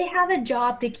 They have a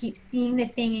job to keep seeing the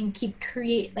thing and keep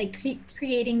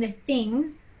creating the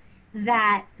things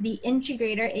that the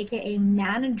integrator, aka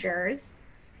managers,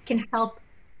 can help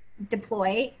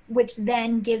deploy, which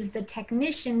then gives the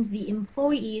technicians, the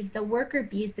employees, the worker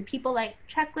bees, the people like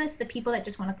checklists, the people that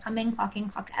just want to come in,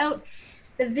 clock out.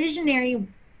 The visionary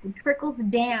trickles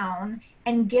down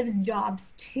and gives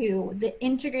jobs to the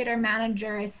integrator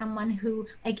manager. Is someone who,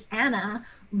 like Anna,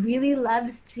 really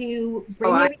loves to Oh,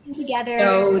 bring I'm everything together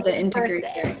so and the disperse it.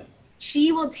 integrator.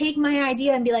 She will take my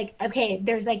idea and be like, okay,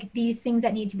 there's like these things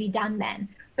that need to be done then.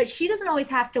 But she doesn't always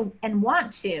have to and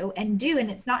want to and do,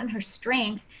 and it's not in her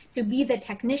strength to be the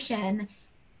technician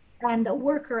and the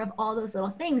worker of all those little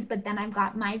things. But then I've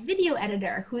got my video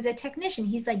editor who's a technician.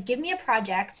 He's like, give me a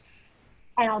project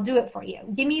and I'll do it for you.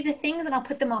 Give me the things and I'll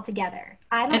put them all together.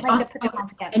 I don't And like to also, put them all a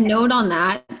together. note on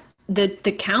that,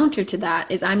 the counter to that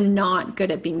is I'm not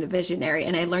good at being the visionary.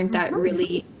 And I learned that Mhm.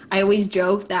 really, I always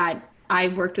joke that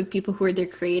I've worked with people who are the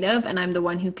creative, and I'm the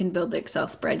one who can build the Excel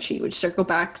spreadsheet, which circle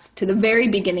back to the very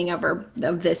beginning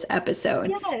of this episode.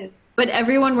 Yes. But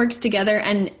everyone works together,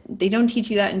 and they don't teach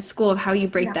you that in school, of how you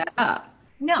break No. that up.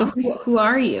 So No. who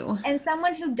are you? And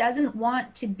someone who doesn't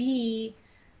want to be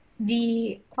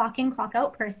the clock in, clock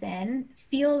out person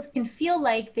can feel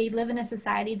like they live in a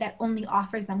society that only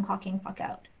offers them clock in, clock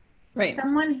out. Right.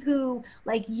 Someone who,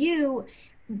 like you,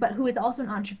 but who is also an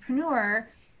entrepreneur,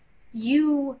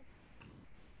 you're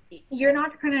an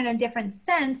entrepreneur in a different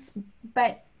sense,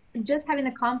 but just having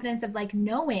the confidence of like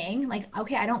knowing, like,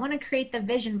 okay, I don't want to create the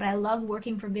vision, but I love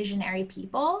working for visionary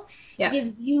people, Yeah.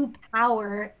 gives you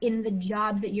power in the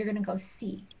jobs that you're going to go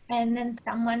seek. And then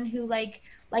someone who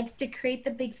likes to create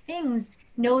the big things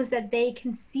knows that they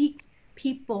can seek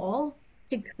people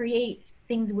to create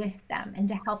things with them and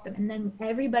to help them. And then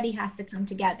everybody has to come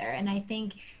together. And I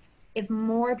think if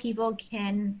more people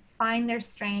can find their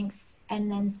strengths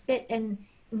and then sit and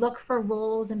look for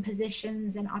roles and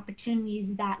positions and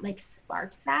opportunities that like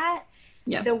spark that,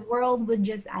 Yeah. the world would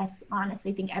just, I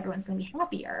honestly think everyone's going to be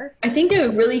happier. I think a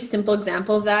really simple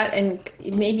example of that, and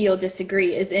maybe you'll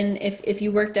disagree, is in if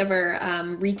you worked ever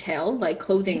retail, like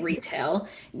clothing retail,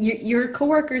 your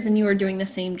coworkers and you are doing the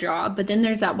same job, but then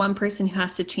there's that one person who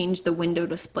has to change the window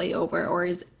display over or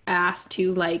is asked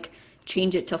to like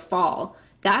change it to fall.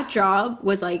 That job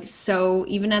was like, so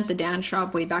even at the dance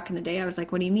shop way back in the day, I was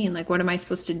like, what do you mean? Like, what am I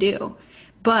supposed to do?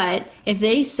 But if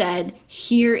they said,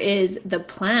 here is the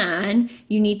plan,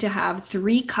 you need to have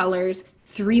 3 colors,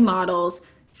 3 models,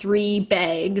 3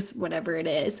 bags, whatever it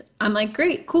is. I'm like,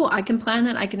 great, cool. I can plan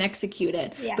that. I can execute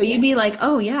it. Yeah. But you'd be like,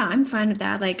 oh yeah, I'm fine with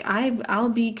that. Like I'll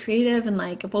be creative and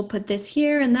like we'll put this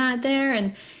here and that there.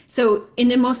 And so in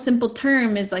the most simple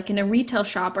term is like in a retail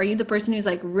shop, are you the person who's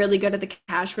like really good at the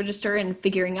cash register and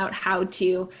figuring out how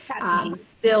to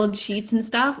build sheets and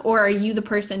stuff? Or are you the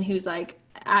person who's like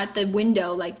at the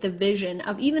window, like the vision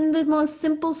of even the most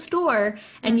simple store,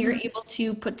 and you're able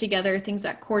to put together things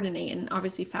that coordinate? And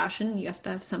obviously fashion, you have to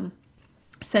have some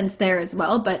sense there as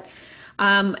well. But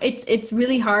it's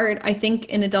really hard. I think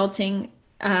in adulting,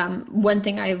 one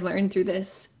thing I've learned through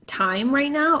this time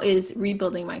right now is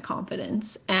rebuilding my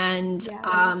confidence. And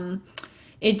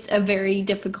it's a very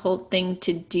difficult thing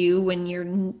to do when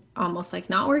you're almost like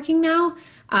not working now,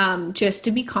 just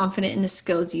to be confident in the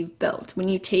skills you've built. When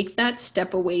you take that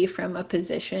step away from a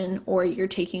position or you're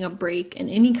taking a break in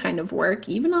any kind of work,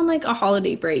 even on like a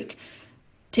holiday break,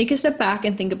 take a step back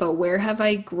and think about where have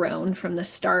I grown from the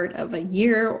start of a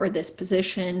year or this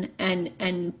position,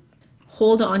 and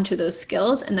hold on to those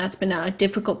skills. And that's been a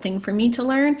difficult thing for me to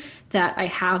learn, that I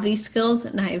have these skills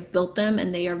and I have built them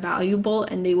and they are valuable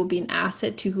and they will be an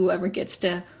asset to whoever gets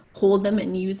to hold them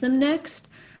and use them next.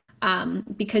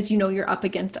 Because you know you're up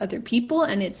against other people,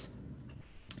 and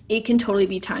it can totally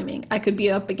be timing. I could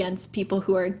be up against people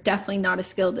who are definitely not as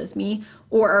skilled as me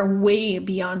or are way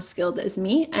beyond skilled as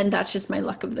me, and that's just my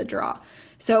luck of the draw.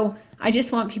 So I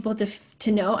just want people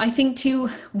to know. I think too,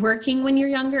 working when you're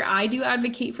younger, I do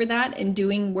advocate for that, and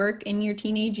doing work in your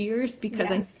teenage years,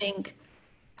 because I think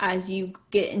as you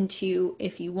get into,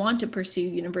 if you want to pursue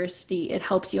university, it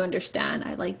helps you understand.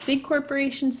 I like big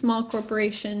corporations, small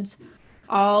corporations,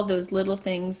 all those little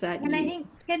things that And I think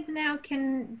kids now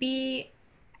can be,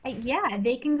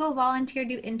 they can go volunteer,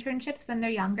 do internships when they're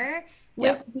younger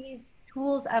with these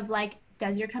tools of like,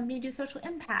 does your company do social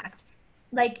impact?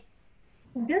 Like,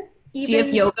 just even. Do you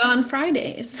have yoga on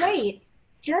Fridays? Right.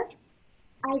 Just,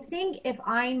 I think if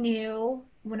I knew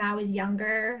when I was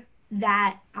younger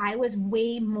that I was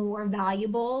way more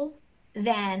valuable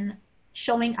than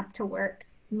showing up to work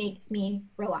makes me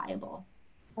reliable,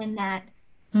 and that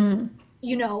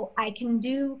I can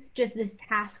do just this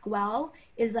task well,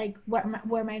 is like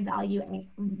where my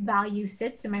value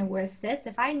sits and my worth sits.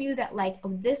 If I knew that like,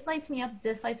 oh, this lights me up,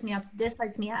 this lights me up, this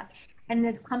lights me up, and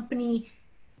this company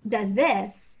does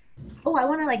this, oh, I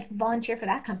want to like volunteer for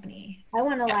that company. I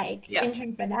want to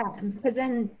intern for them, because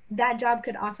then that job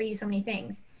could offer you so many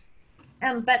things.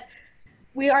 But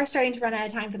we are starting to run out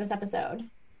of time for this episode.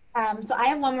 So I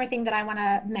have one more thing that I want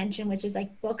to mention, which is like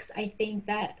books I think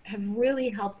that have really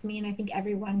helped me, and I think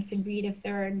everyone should read if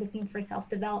they're looking for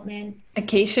self-development.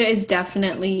 Acacia is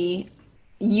definitely,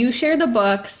 you share the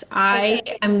books. I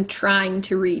am trying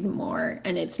to read more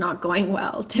and it's not going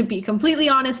well, to be completely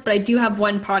honest, but I do have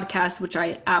one podcast which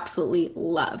I absolutely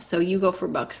love. So you go for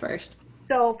books first.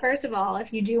 So first of all,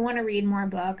 if you do want to read more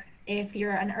books, if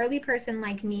you're an early person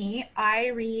like me, I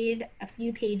read a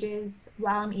few pages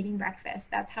while I'm eating breakfast.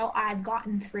 That's how I've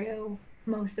gotten through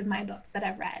most of my books that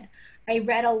I've read. I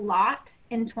read a lot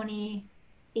in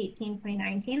 2018,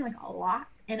 2019, like a lot,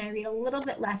 and I read a little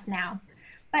bit less now.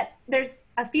 But there's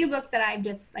a few books that I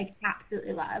just like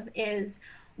absolutely love. Is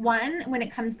one, when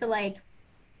it comes to like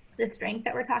the strength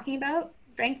that we're talking about,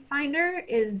 Strength Finder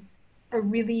is a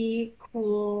really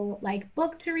cool like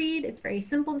book to read. It's very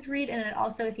simple to read, and it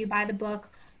also, if you buy the book,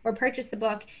 or purchase the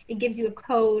book, it gives you a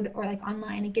code, or like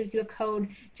online, it gives you a code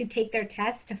to take their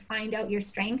test to find out your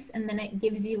strengths. And then it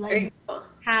gives you like Cool.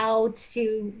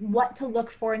 what to look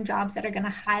for in jobs that are going to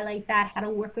highlight that, how to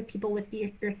work with people with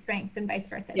your strengths and vice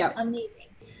versa. Yeah. Amazing.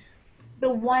 The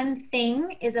One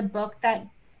Thing is a book that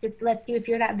just lets you, if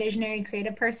you're that visionary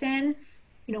creative person,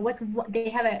 you know,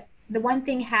 the One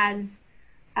Thing has,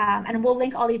 and we'll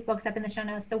link all these books up in the show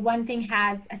notes. The One Thing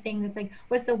has a thing that's like,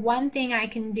 what's the one thing I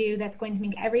can do that's going to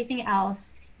make everything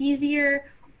else easier,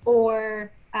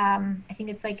 or I think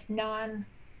it's like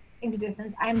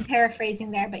non-existence. I'm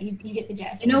paraphrasing there, but you get the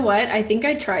gist. You know what? I think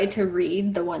I tried to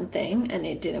read The One Thing and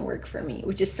it didn't work for me,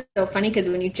 which is so funny because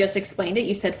when you just explained it,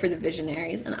 you said for the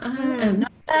visionaries, and I am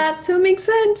not that, so it makes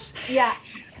sense. Yeah.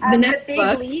 The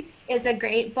Big Leap is a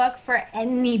great book for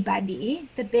anybody.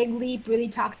 The Big Leap really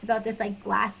talks about this like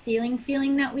glass ceiling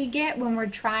feeling that we get when we're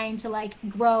trying to like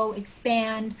grow,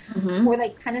 expand, or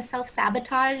like kind of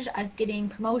self-sabotage us getting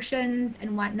promotions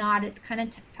and whatnot. It kind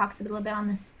of talks a little bit on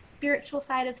the spiritual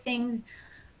side of things,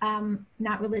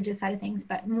 not religious side of things,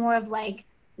 but more of like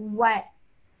what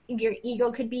your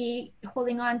ego could be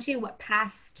holding on to, what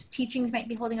past teachings might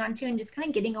be holding on to, and just kind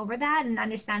of getting over that and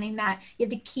understanding that you have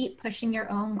to keep pushing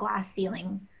your own glass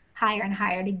ceiling higher and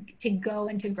higher to go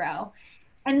and to grow.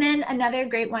 And then another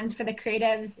great ones for the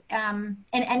creatives, and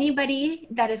anybody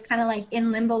that is kind of like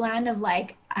in limbo land of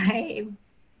like, I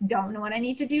don't know what I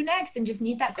need to do next and just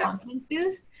need that confidence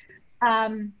boost.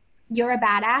 You're a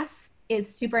Badass is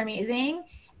super amazing.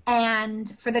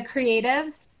 And for the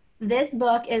creatives, this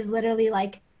book is literally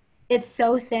like, it's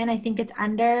so thin. I think it's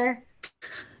under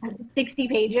 60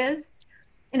 pages.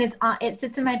 And it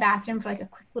sits in my bathroom for like a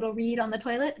quick little read on the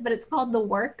toilet, but it's called The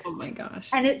Work. Oh my gosh.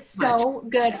 And it's so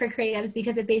good for creatives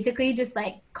because it basically just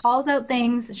like calls out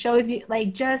things, shows you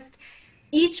like just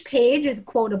each page is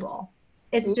quotable.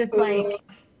 It's just like,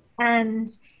 and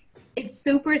it's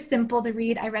super simple to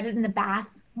read. I read it in the bath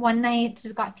one night,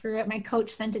 just got through it. My coach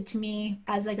sent it to me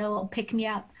as like a little pick me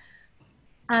up.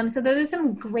 So those are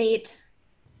some great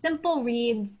simple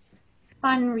reads,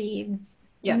 fun reads,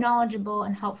 knowledgeable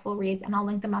and helpful reads, and I'll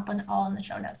link them up all in the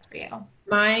show notes for you.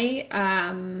 I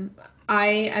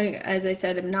as I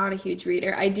said, I'm not a huge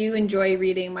reader. I do enjoy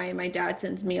reading. My dad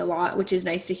sends me a lot, which is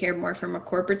nice to hear more from a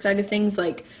corporate side of things,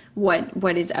 like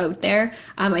what is out there.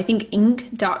 I think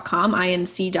inc.com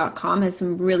has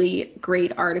some really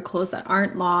great articles that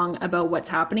aren't long about what's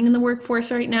happening in the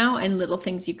workforce right now and little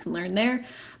things you can learn there.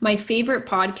 My favorite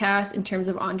podcast in terms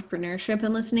of entrepreneurship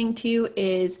and listening to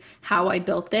is How I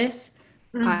Built This.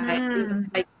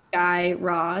 Guy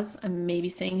Raz, I'm maybe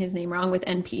saying his name wrong, with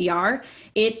NPR.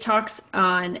 It talks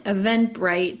on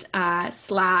Eventbrite,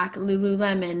 Slack,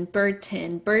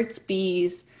 Lululemon, Burt's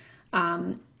Bees,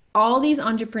 all these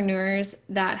entrepreneurs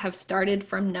that have started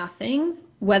from nothing,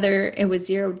 whether it was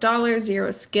 $0,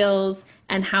 zero skills,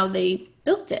 and how they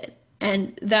built it.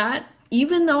 And that,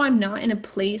 even though I'm not in a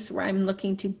place where I'm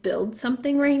looking to build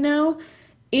something right now,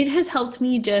 it has helped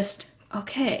me just,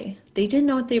 okay, they didn't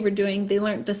know what they were doing. They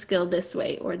learned the skill this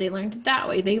way, or they learned it that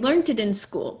way. They learned it in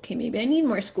school. Okay, maybe I need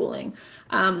more schooling.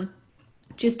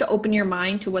 Just to open your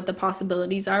mind to what the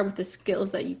possibilities are with the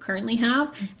skills that you currently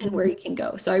have and where you can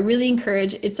go. So I really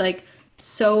encourage, it's like,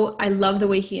 so I love the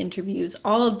way he interviews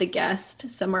all of the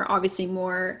guests. Some are obviously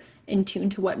more in tune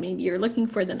to what maybe you're looking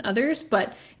for than others,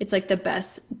 but it's like the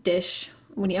best dish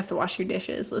when you have to wash your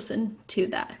dishes. Listen to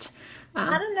that. And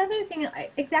another thing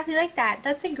exactly like that,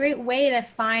 that's a great way to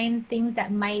find things that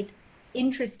might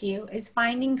interest you, is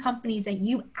finding companies that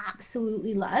you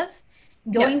absolutely love,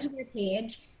 going to their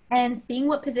page and seeing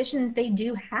what positions they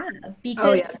do have.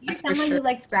 Because if you're someone who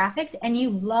likes graphics and you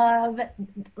love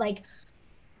like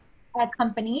a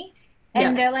company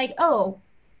and they're like, oh,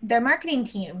 their marketing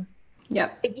team, and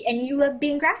you love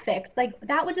being graphics, like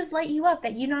that would just light you up,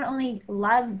 that you not only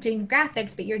love doing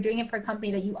graphics, but you're doing it for a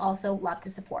company that you also love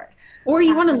to support. Or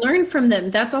you want to learn from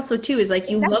them. That's also too, is like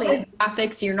you love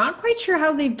graphics. You're not quite sure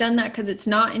how they've done that because it's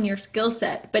not in your skill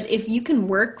set. But if you can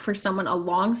work for someone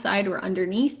alongside or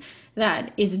underneath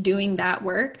that is doing that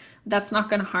work, that's not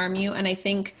going to harm you. And I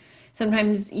think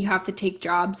sometimes you have to take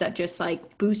jobs that just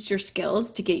like boost your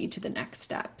skills to get you to the next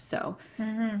step. So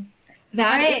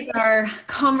that is our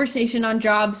conversation on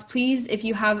jobs. Please, if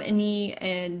you have any,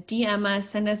 DM us,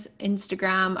 send us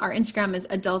Instagram. Our Instagram is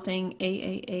adulting,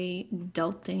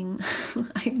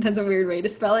 adulting. That's a weird way to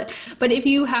spell it. But if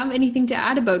you have anything to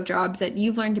add about jobs that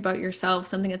you've learned about yourself,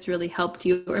 something that's really helped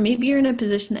you, or maybe you're in a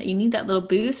position that you need that little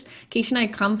boost. Keisha and I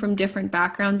come from different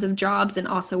backgrounds of jobs and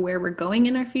also where we're going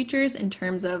in our futures in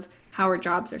terms of how our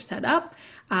jobs are set up.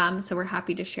 So we're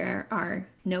happy to share our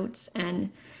notes and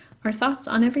our thoughts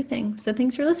on everything. So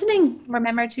thanks for listening.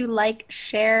 Remember to like,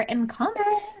 share, and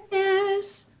comment.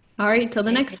 Yes. All right, till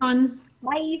the next one.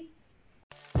 Bye.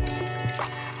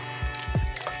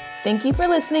 Thank you for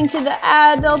listening to the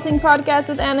Adulting Podcast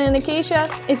with Anna and Acacia.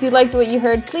 If you liked what you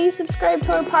heard, please subscribe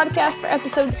to our podcast for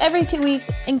episodes every 2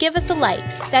 weeks. And give us a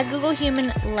like. That Google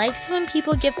human likes when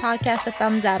people give podcasts a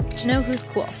thumbs up to know who's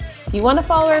cool. If you want to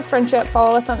follow our friendship,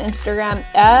 follow us on Instagram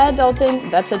at Adulting,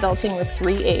 that's Adulting with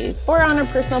 3 A's, or on our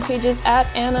personal pages at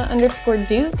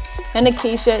Anna_Duke and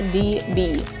Acacia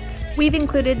DB. We've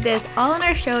included this all in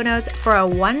our show notes for a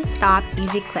one-stop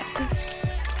easy click.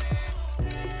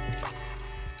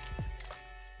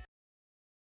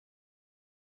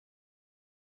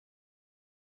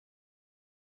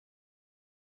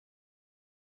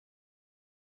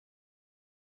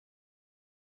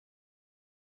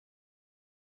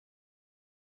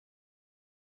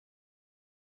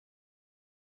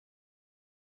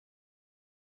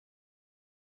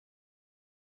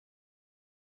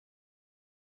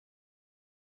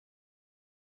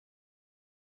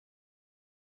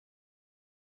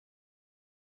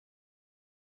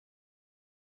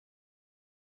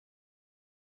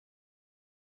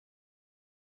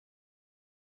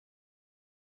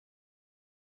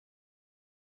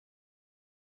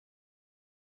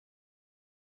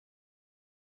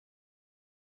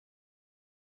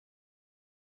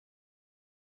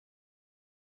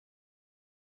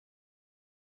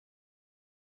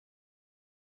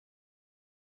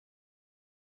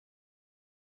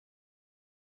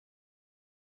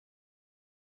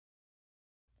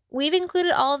 We've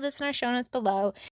included all of this in our show notes below.